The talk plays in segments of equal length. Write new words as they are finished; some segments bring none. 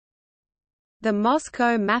The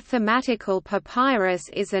Moscow Mathematical Papyrus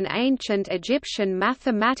is an ancient Egyptian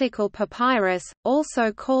mathematical papyrus,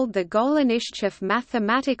 also called the Golenischev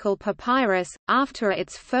Mathematical Papyrus, after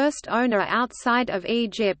its first owner outside of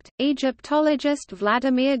Egypt, Egyptologist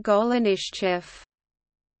Vladimir Golenischev.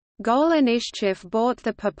 Golenischev bought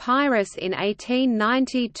the papyrus in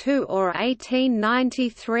 1892 or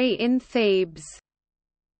 1893 in Thebes.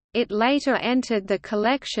 It later entered the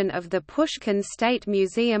collection of the Pushkin State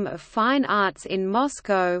Museum of Fine Arts in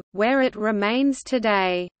Moscow, where it remains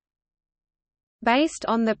today. Based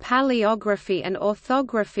on the paleography and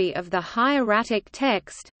orthography of the hieratic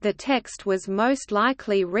text, the text was most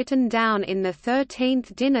likely written down in the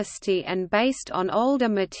 13th dynasty and based on older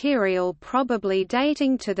material probably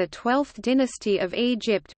dating to the 12th dynasty of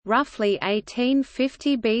Egypt, roughly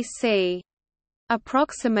 1850 BC.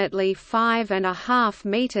 Approximately 5.5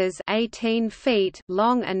 meters (18 feet)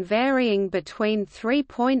 long and varying between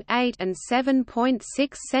 3.8 and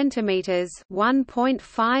 7.6 centimeters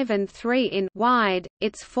 (1.5 and 3 in) wide,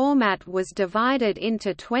 its format was divided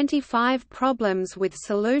into 25 problems with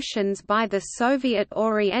solutions by the Soviet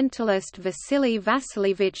Orientalist Vasily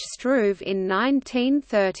Vasilievich Struve in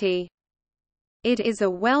 1930. It is a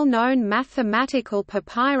well-known mathematical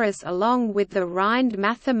papyrus along with the Rhind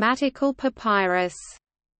Mathematical Papyrus.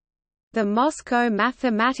 The Moscow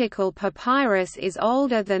Mathematical Papyrus is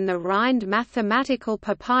older than the Rhind Mathematical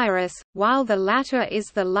Papyrus, while the latter is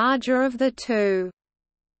the larger of the two.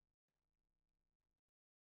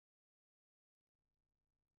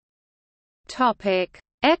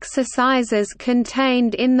 Exercises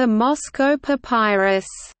contained in the Moscow Papyrus.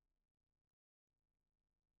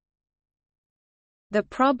 The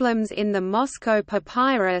problems in the Moscow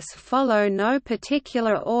Papyrus follow no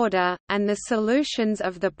particular order, and the solutions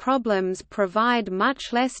of the problems provide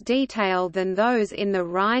much less detail than those in the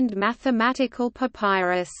Rhind Mathematical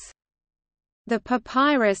Papyrus. The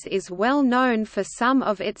papyrus is well known for some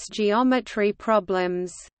of its geometry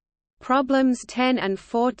problems. Problems 10 and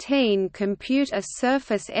 14 compute a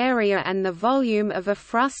surface area and the volume of a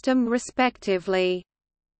frustum respectively.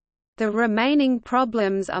 The remaining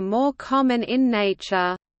problems are more common in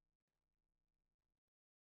nature.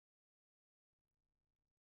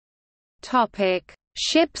 Topic: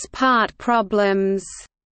 Ship's part problems.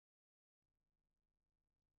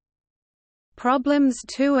 Problems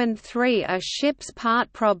 2 and 3 are ship's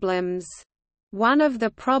part problems. One of the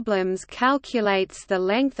problems calculates the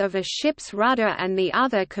length of a ship's rudder and the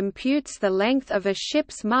other computes the length of a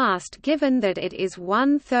ship's mast given that it is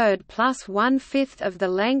 1/3 plus 1/5 of the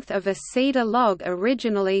length of a cedar log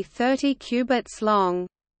originally 30 cubits long.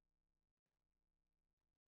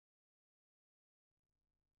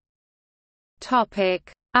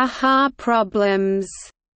 Aha problems.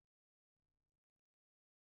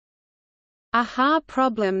 Aha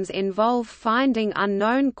problems involve finding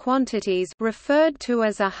unknown quantities referred to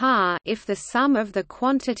as aha if the sum of the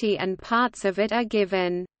quantity and parts of it are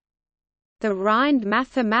given. The Rhind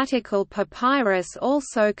Mathematical Papyrus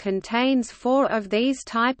also contains 4 of these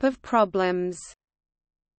type of problems.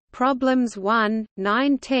 Problems 1,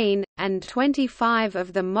 19, and 25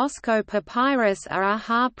 of the Moscow Papyrus are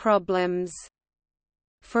aha problems.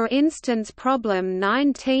 For instance, problem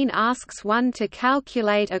 19 asks one to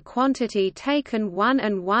calculate a quantity taken 1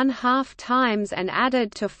 1/2 times and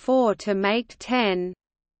added to 4 to make 10.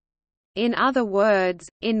 In other words,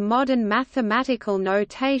 in modern mathematical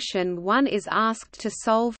notation one is asked to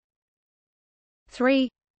solve 3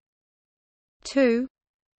 2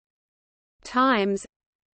 times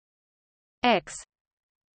x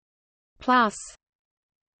plus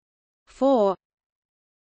 4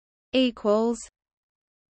 equals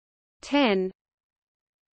 10.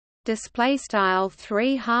 Display style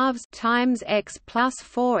 3/2 times x plus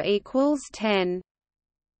 4 equals 10.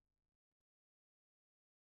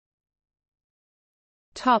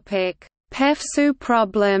 Topic: Pefsu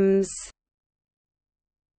problems.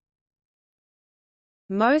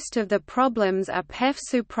 Most of the problems are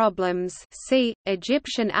Pefsu problems. See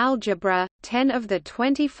Egyptian algebra. 10 of the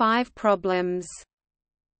 25 problems.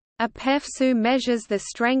 A Pefsu measures the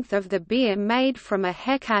strength of the beer made from a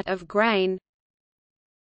hecat of grain.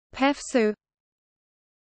 Pefsu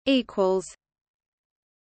equals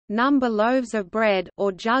number loaves of bread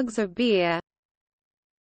or jugs of beer,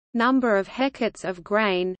 number of hecats of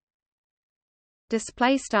grain.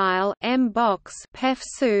 Display style m box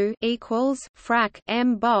Pefsu equals frac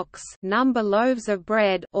m box number loaves of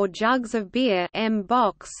bread or jugs of beer m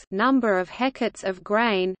box number of hecats of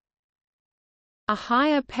grain. A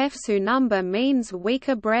higher Pefsu number means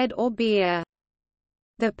weaker bread or beer.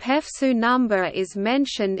 The Pefsu number is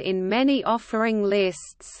mentioned in many offering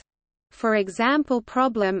lists. For example,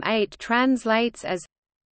 problem 8 translates as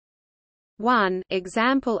 1.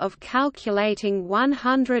 Example of calculating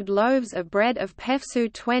 100 loaves of bread of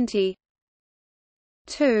Pefsu 20.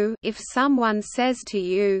 2. If someone says to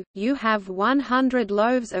you, you have 100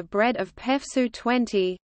 loaves of bread of Pefsu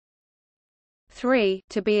 20. 3.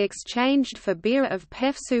 To be exchanged for beer of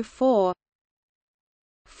Pefsu 4.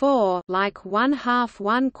 4. Like 1/2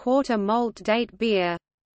 1/4 malt date beer.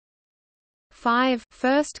 5.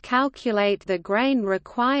 First calculate the grain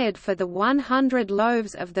required for the 100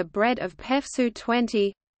 loaves of the bread of Pefsu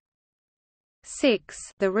 20. 6.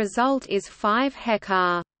 The result is 5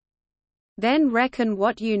 hektar. Then reckon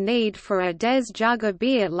what you need for a des jug of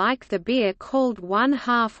beer like the beer called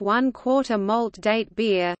 1/2 1/4 malt date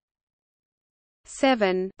beer.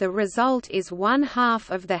 7. The result is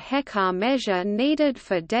 1/2 of the hektar measure needed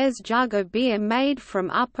for des jug of beer made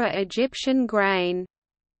from Upper Egyptian grain.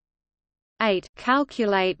 8.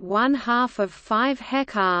 Calculate 1/2 of 5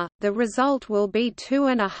 hektar, the result will be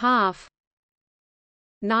 2.5.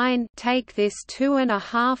 9. Take this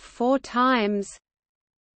 2.5 4 times.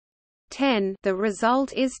 10. The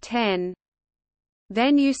result is 10.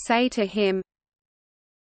 Then you say to him,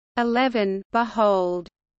 11. Behold,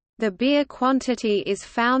 the beer quantity is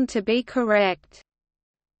found to be correct.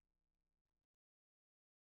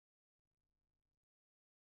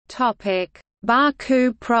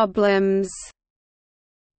 Baku problems.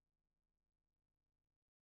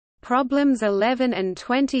 Problems 11 and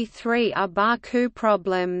 23 are Baku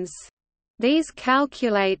problems. These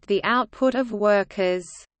calculate the output of workers.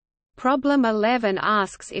 Problem 11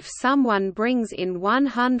 asks if someone brings in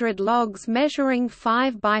 100 logs measuring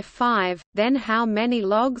 5 by 5, then how many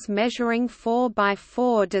logs measuring 4 by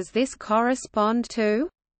 4 does this correspond to?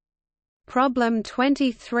 Problem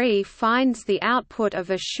 23 finds the output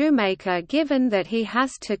of a shoemaker given that he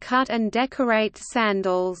has to cut and decorate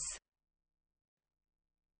sandals.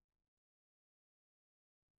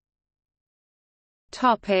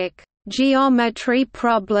 Topic: Geometry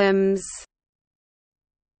problems.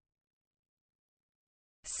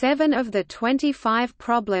 7 of the 25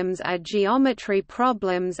 problems are geometry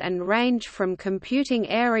problems and range from computing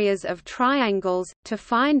areas of triangles, to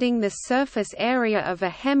finding the surface area of a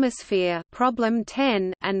hemisphere problem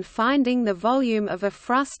 10, and finding the volume of a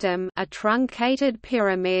frustum, a truncated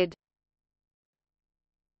pyramid.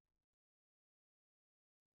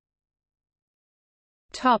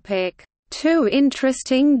 Two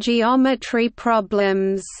interesting geometry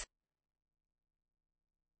problems.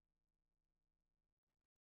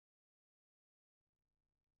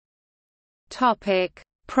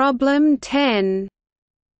 Problem 10.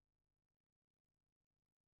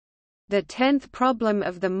 The 10th problem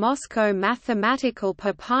of the Moscow Mathematical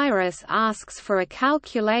Papyrus asks for a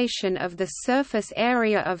calculation of the surface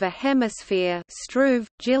area of a hemisphere struve,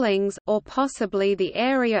 gillings, or possibly the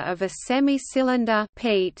area of a semi-cylinder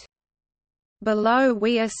peat. Below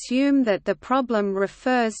we assume that the problem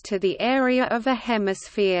refers to the area of a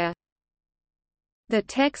hemisphere. The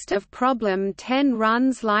text of problem 10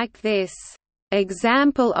 runs like this.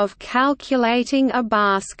 Example of calculating a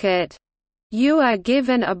basket. You are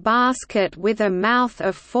given a basket with a mouth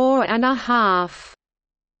of 4.5.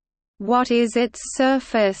 What is its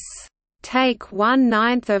surface? Take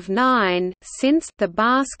 1/9 of 9, since the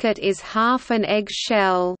basket is half an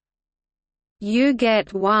eggshell. You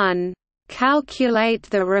get 1. Calculate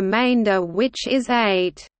the remainder, which is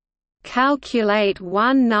 8. Calculate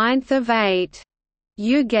 1/9 of 8.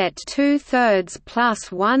 You get 2/3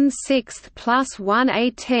 plus 1/6 plus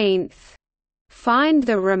 1/18. Find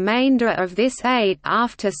the remainder of this 8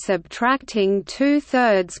 after subtracting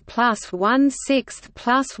 2/3 plus 1/6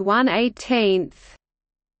 plus 1/18.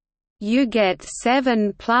 You get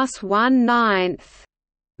 7 plus 1/9.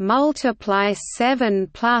 Multiply 7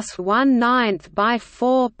 plus 1/9 by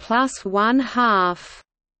 4 plus 1/2.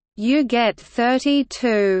 You get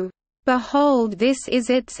 32. Behold, this is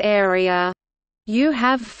its area. You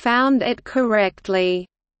have found it correctly.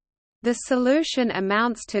 The solution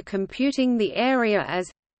amounts to computing the area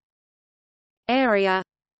as area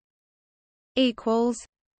equals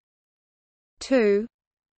 2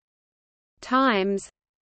 times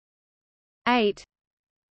 8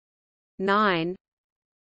 9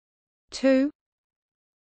 2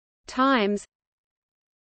 times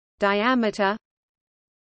diameter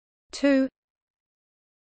 2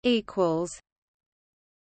 equals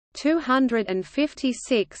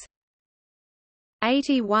 256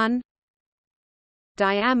 81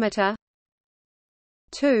 diameter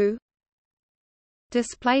 2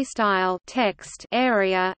 display style text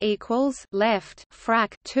area equals left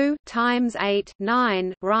frac 2 times 8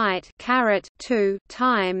 9 right caret 2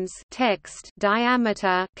 times text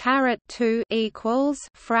diameter caret 2 equals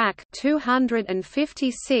frac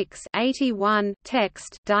 256 81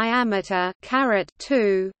 text diameter caret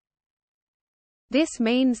 2. This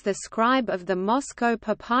means the scribe of the Moscow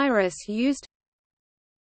Papyrus used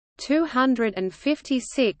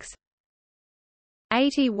 256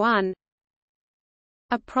 81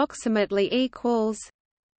 approximately equals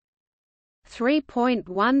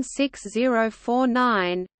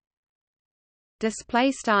 3.16049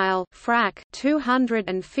 display style frac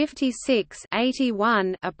 256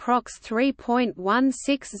 81 approx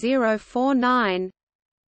 3.16049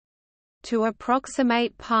 to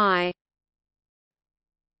approximate pi.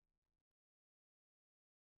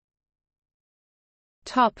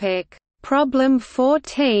 Topic Problem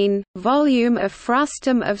 14 volume of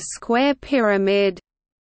frustum of square pyramid.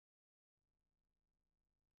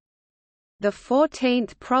 The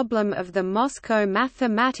 14th problem of the Moscow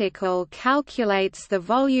Mathematical calculates the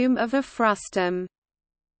volume of a frustum.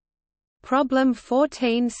 Problem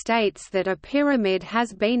 14 states that a pyramid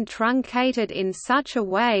has been truncated in such a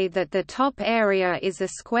way that the top area is a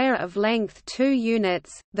square of length 2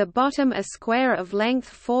 units, the bottom a square of length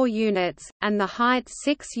 4 units, and the height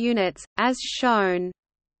 6 units, as shown.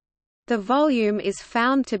 The volume is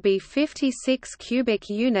found to be 56 cubic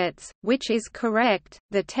units, which is correct.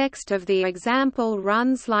 The text of the example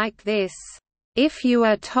runs like this. If you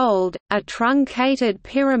are told, a truncated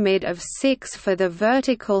pyramid of 6 for the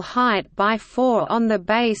vertical height by 4 on the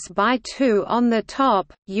base by 2 on the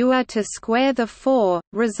top, you are to square the 4,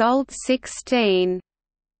 result 16.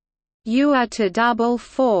 You are to double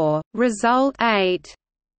 4, result 8.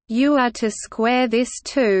 You are to square this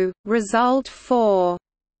 2, result 4.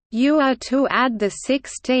 You are to add the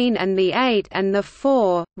 16 and the 8 and the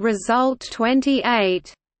 4, result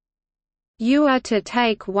 28. You are to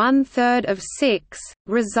take 1/3 of 6,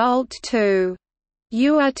 result 2.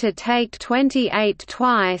 You are to take 28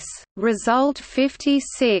 twice, result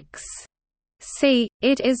 56. See,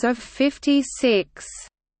 it is of 56.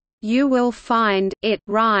 You will find it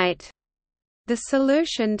right. The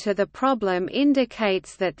solution to the problem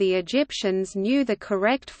indicates that the Egyptians knew the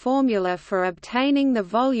correct formula for obtaining the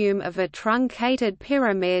volume of a truncated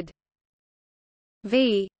pyramid.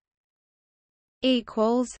 V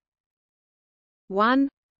equals 1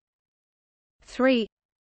 3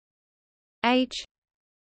 H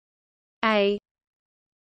A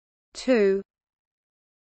 2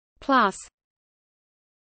 plus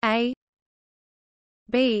A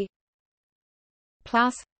B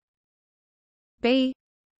plus B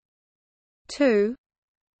 2.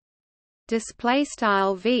 Display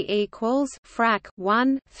style V equals frac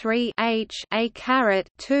 1 3 H A caret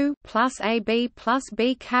 2 plus A B plus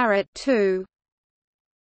B caret 2,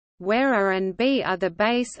 where A and B are the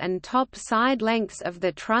base and top side lengths of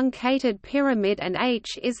the truncated pyramid and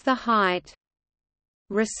H is the height.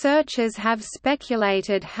 Researchers have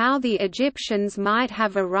speculated how the Egyptians might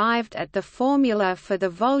have arrived at the formula for the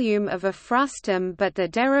volume of a frustum, but the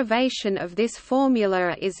derivation of this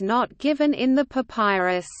formula is not given in the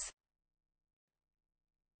papyrus.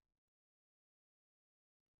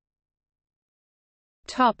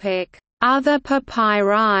 Other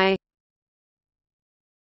papyri.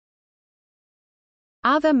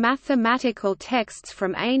 Other mathematical texts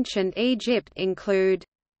from ancient Egypt include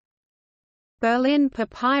Berlin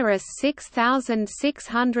Papyrus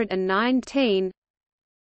 6619,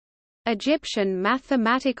 Egyptian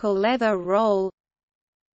mathematical leather roll,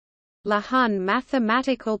 Lahun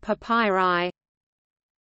mathematical papyri,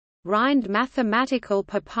 Rind mathematical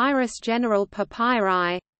papyrus, general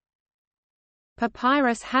papyri,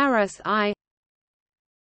 Papyrus Harris I,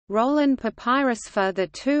 Roland Papyrus. For the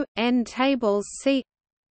 2N tables see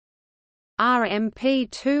RMP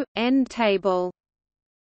 2N table.